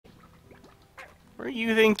Where do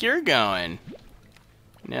you think you're going?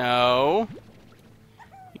 No.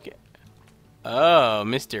 Oh,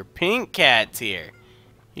 Mr. Pink Cat's here.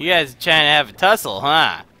 You guys are trying to have a tussle,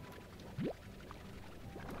 huh?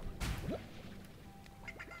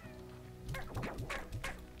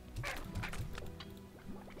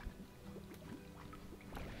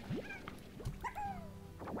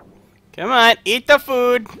 Come on, eat the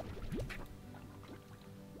food.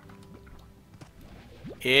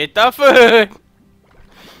 Eat the food.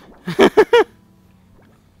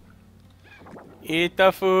 Eat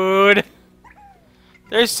the food.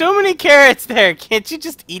 There's so many carrots there. Can't you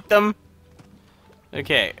just eat them?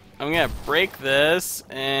 Okay, I'm gonna break this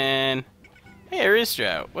and... Hey,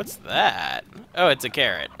 Aristro, what's that? Oh, it's a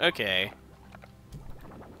carrot. Okay.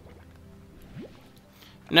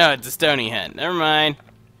 No, it's a stony hen. Never mind.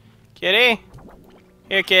 Kitty?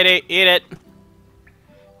 Here, kitty. Eat it.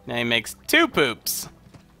 Now he makes 2 poops.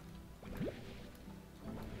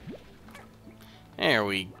 There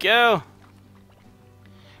we go.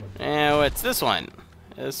 Now, what's this one?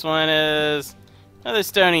 This one is another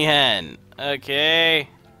stony hen. Okay.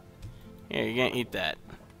 Here, you're gonna eat that.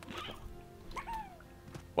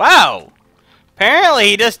 Wow! Apparently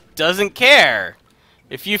he just doesn't care.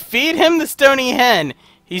 If you feed him the stony hen,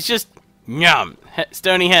 he's just Nyum!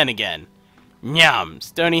 Stony hen again. Nyum!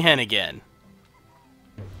 Stony hen again.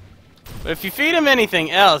 But if you feed him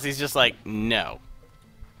anything else, he's just like, no.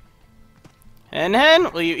 Hen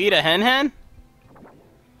hen? Will you eat a hen hen?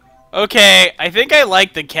 Okay, I think I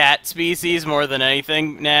like the cat species more than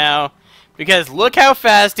anything now. Because look how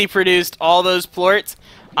fast he produced all those plorts.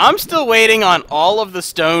 I'm still waiting on all of the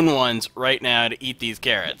stone ones right now to eat these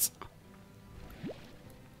carrots.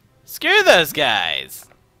 Screw those guys.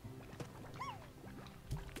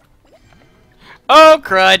 Oh,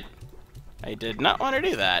 crud. I did not want to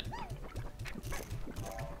do that.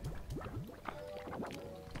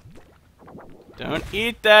 Don't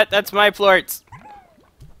eat that. That's my plorts.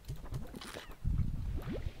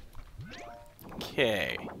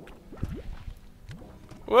 Okay.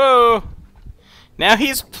 Whoa. Now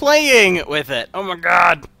he's playing with it. Oh my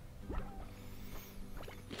god.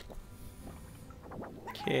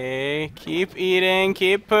 Okay. Keep eating.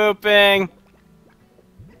 Keep pooping.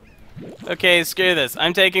 Okay, screw this.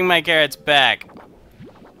 I'm taking my carrots back.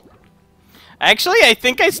 Actually, I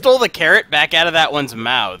think I stole the carrot back out of that one's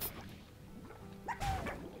mouth.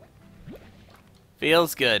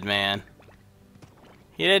 Feels good, man.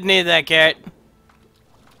 You didn't need that carrot.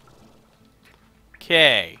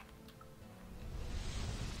 Okay.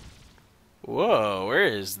 Whoa, where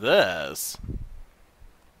is this?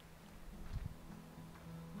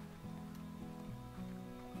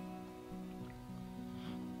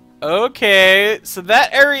 Okay, so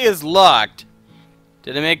that area is locked.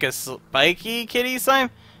 Did I make a spiky kitty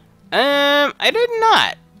slime? I did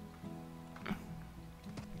not.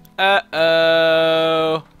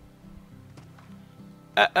 Uh-oh.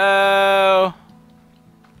 Uh-oh.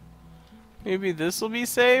 Maybe this will be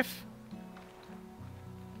safe?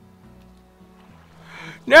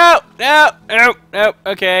 No! No! No! No!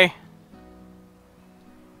 Okay.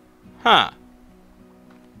 Huh.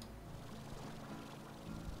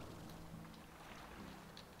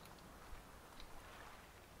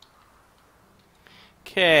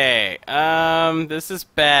 Okay, this is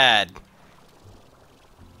bad.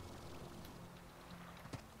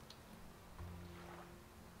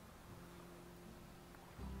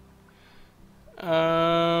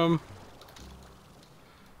 Oh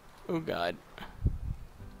god.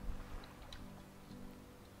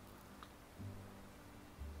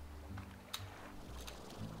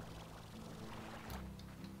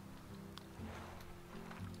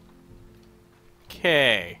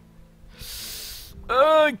 Okay.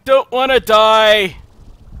 Oh, I don't want to die.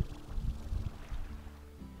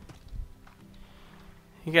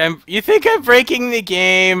 You think I'm breaking the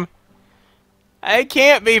game? I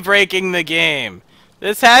can't be breaking the game.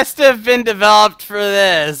 This has to have been developed for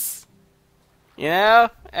this. You know?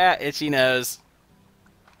 Ah, itchy nose.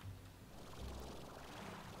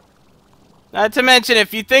 Not to mention,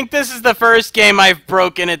 if you think this is the first game I've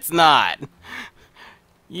broken, it's not.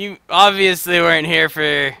 You obviously weren't here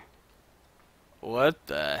for... What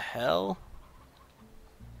the hell?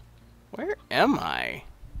 Where am I?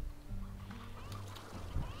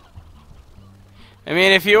 I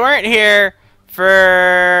mean, if you weren't here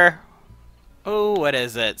for... Oh, what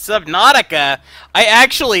is it? Subnautica. I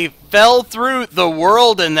actually fell through the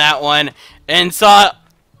world in that one and saw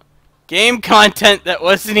game content that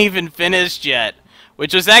wasn't even finished yet,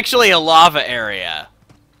 which was actually a lava area.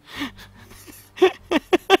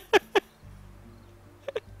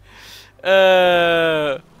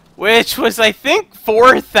 which was, I think,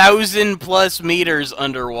 4,000 plus meters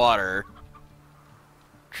underwater.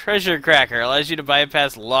 Treasure Cracker allows you to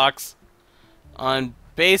bypass locks on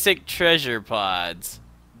basic treasure pods.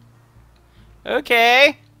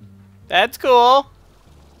 Okay, that's cool.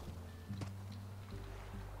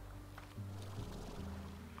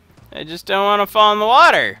 I just don't want to fall in the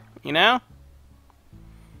water, you know?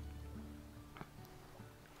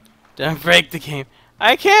 Don't break the game.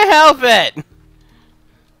 I can't help it!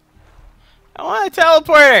 I want a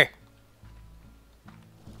teleporter!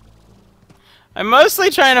 I'm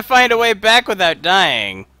mostly trying to find a way back without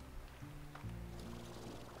dying.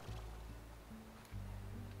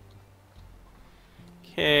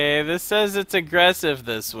 Okay, this says it's aggressive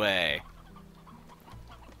this way.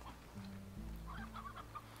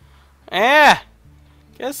 Yeah,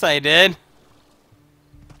 guess I did.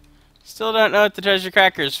 Still don't know what the treasure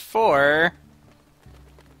cracker's for.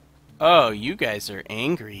 Oh, you guys are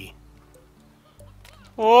angry.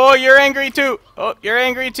 Oh, you're angry too. Oh, you're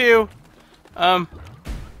angry too. Yeah.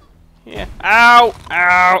 Ow!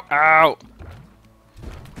 Ow! Ow!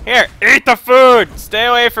 Here, eat the food! Stay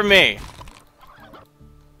away from me.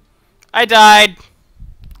 I died.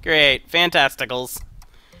 Great. Fantasticals.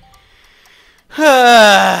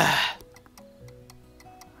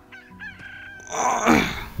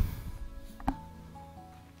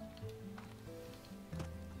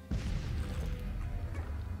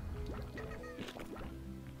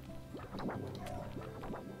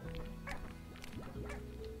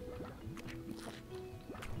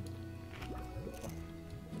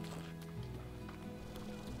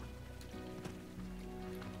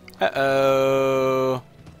 Uh-oh.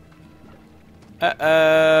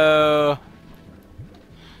 Uh-oh.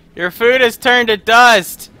 Your food has turned to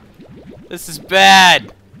dust. This is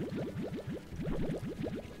bad.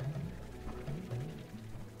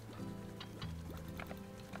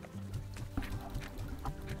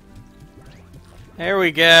 There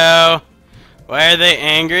we go. Why are they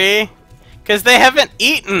angry? Because they haven't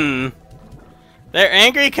eaten. They're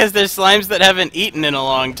angry because they're slimes that haven't eaten in a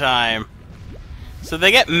long time. So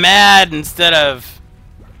they get mad instead of,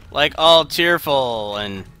 like, all cheerful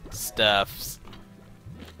and stuff.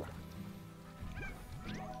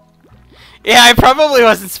 Yeah, I probably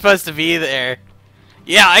wasn't supposed to be there.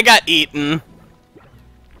 Yeah, I got eaten.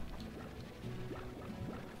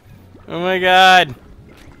 Oh my god.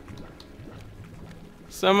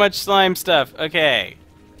 So much slime stuff. Okay.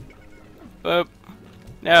 Boop.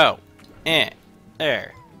 No.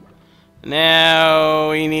 There.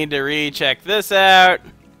 Now we need to recheck this out.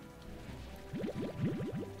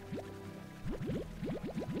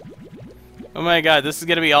 Oh my god, this is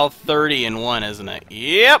gonna be all 30 in one, isn't it?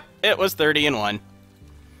 Yep, it was 30 in one.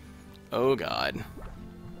 Oh god.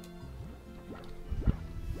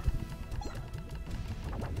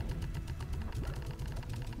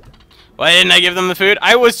 Why didn't I give them the food?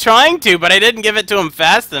 I was trying to, but I didn't give it to them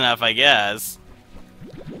fast enough, I guess.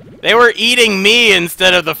 They were eating me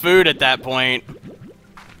instead of the food at that point.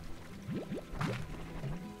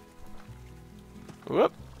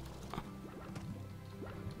 Whoop.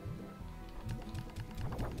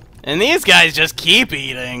 And these guys just keep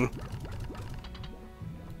eating.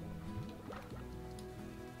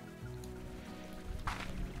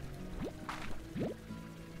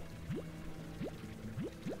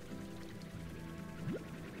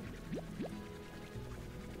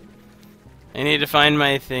 I need to find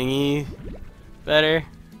my thingy better.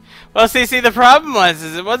 Well, see, the problem was,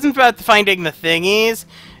 it wasn't about finding the thingies.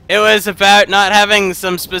 It was about not having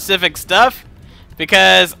some specific stuff,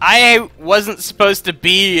 because I wasn't supposed to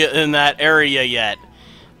be in that area yet.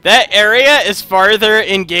 That area is farther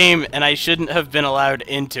in-game, and I shouldn't have been allowed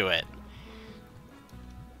into it.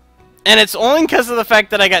 And it's only because of the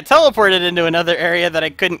fact that I got teleported into another area that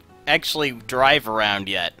I couldn't actually drive around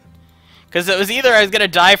yet. Because it was either I was going to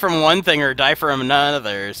die from one thing or die from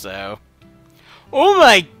another, so... Oh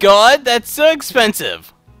my god, that's so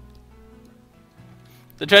expensive!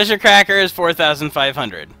 The treasure cracker is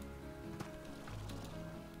 4,500.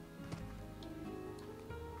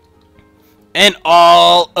 And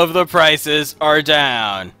all of the prices are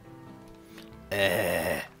down.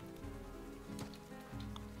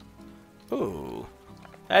 Ooh.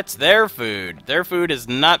 That's their food. Their food is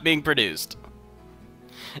not being produced.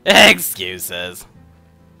 Excuses.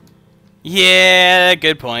 Yeah,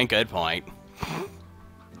 good point, good point.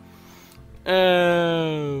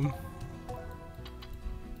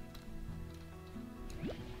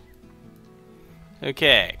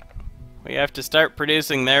 Okay. We have to start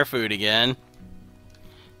producing their food again.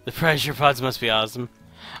 The pressure pods must be awesome.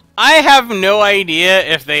 I have no idea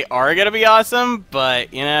if they are gonna be awesome,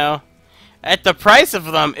 but, you know, At the price of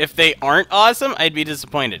them, if they aren't awesome, I'd be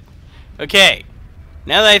disappointed. Okay,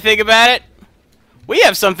 now that I think about it, we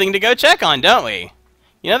have something to go check on, don't we?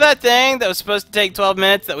 You know that thing that was supposed to take 12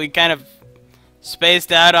 minutes that we kind of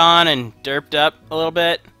spaced out on and derped up a little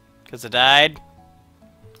bit because it died?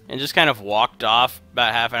 And just kind of walked off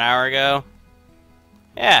about half an hour ago?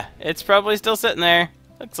 Yeah, it's probably still sitting there.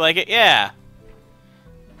 Looks like it, yeah.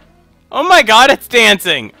 Oh my god, it's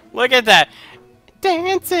dancing! Look at that.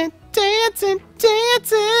 Dancing, dancing,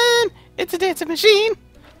 dancing! It's a dancing machine!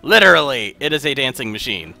 Literally, it is a dancing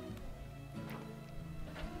machine.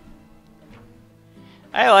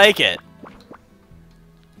 I like it.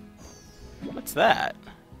 What's that?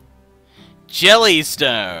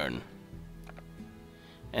 Jellystone.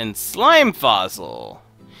 And slime fossil.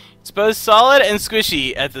 It's both solid and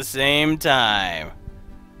squishy at the same time.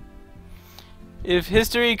 If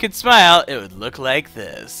history could smile, it would look like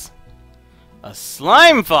this. A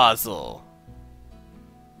slime fossil.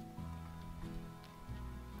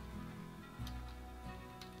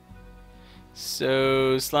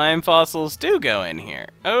 So, slime fossils do go in here.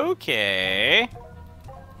 Okay.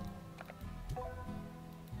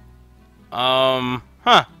 Huh.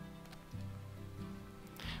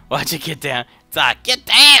 Watch it get down. It's like, get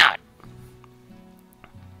down!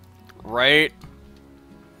 Right.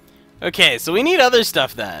 Okay, so we need other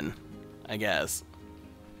stuff then, I guess.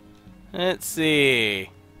 Let's see.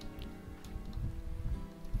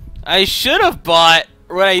 I should have bought,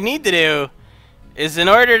 what I need to do is in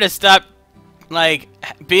order to stop, like,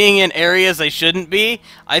 being in areas I shouldn't be,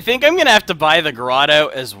 I think I'm gonna have to buy the grotto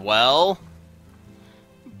as well.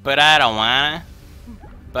 But I don't wanna.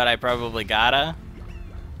 But I probably gotta.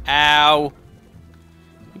 Ow.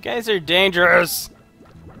 You guys are dangerous.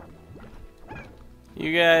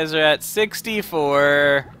 You guys are at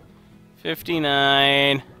 64,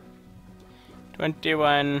 59,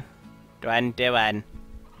 21, 21.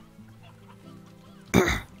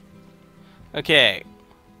 Okay.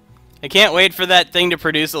 I can't wait for that thing to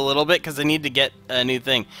produce a little bit because I need to get a new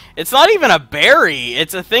thing. It's not even a berry.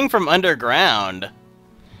 It's a thing from underground.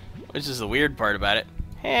 Which is the weird part about it.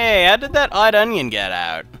 Hey, how did that odd onion get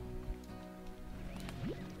out?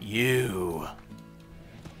 You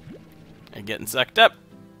are getting sucked up.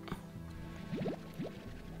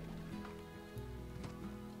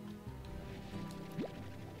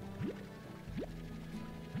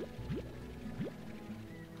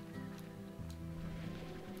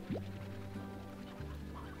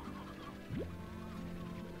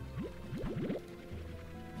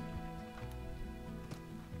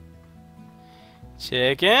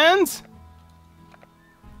 Chickens?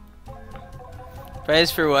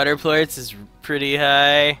 Price for water plorts is pretty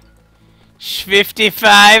high.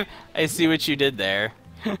 55? I see what you did there.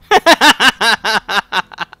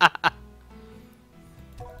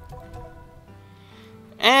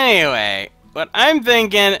 Anyway, what I'm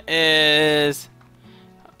thinking is...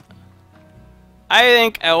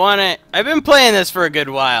 I've been playing this for a good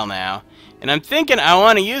while now. And I'm thinking I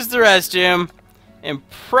want to use the restroom and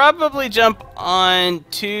probably jump on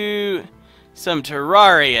to some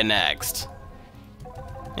Terraria next.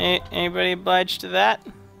 Anybody obliged to that?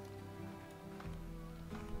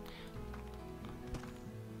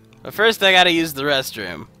 But first I gotta use the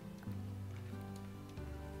restroom.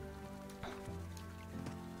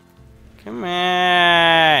 Come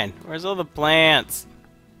on! Where's all the plants?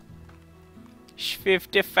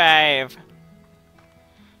 55.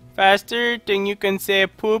 Faster than you can say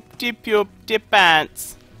poop-de-poop-de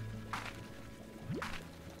pants.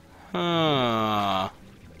 Huh.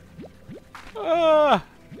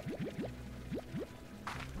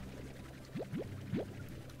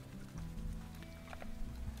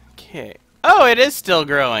 Okay. Oh, it is still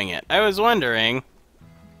growing it. I was wondering.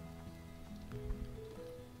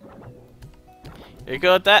 You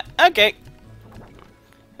go with that? Okay.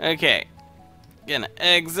 Okay. Gonna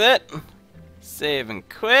exit. Save and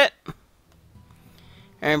quit.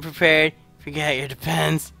 I'm prepared. Forget your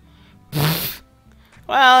depends.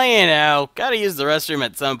 Well, you know, gotta use the restroom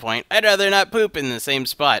at some point. I'd rather not poop in the same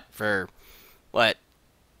spot for, what,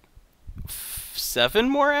 7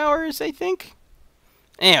 more hours, I think?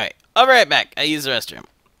 Anyway, I'll be right back. I use the restroom.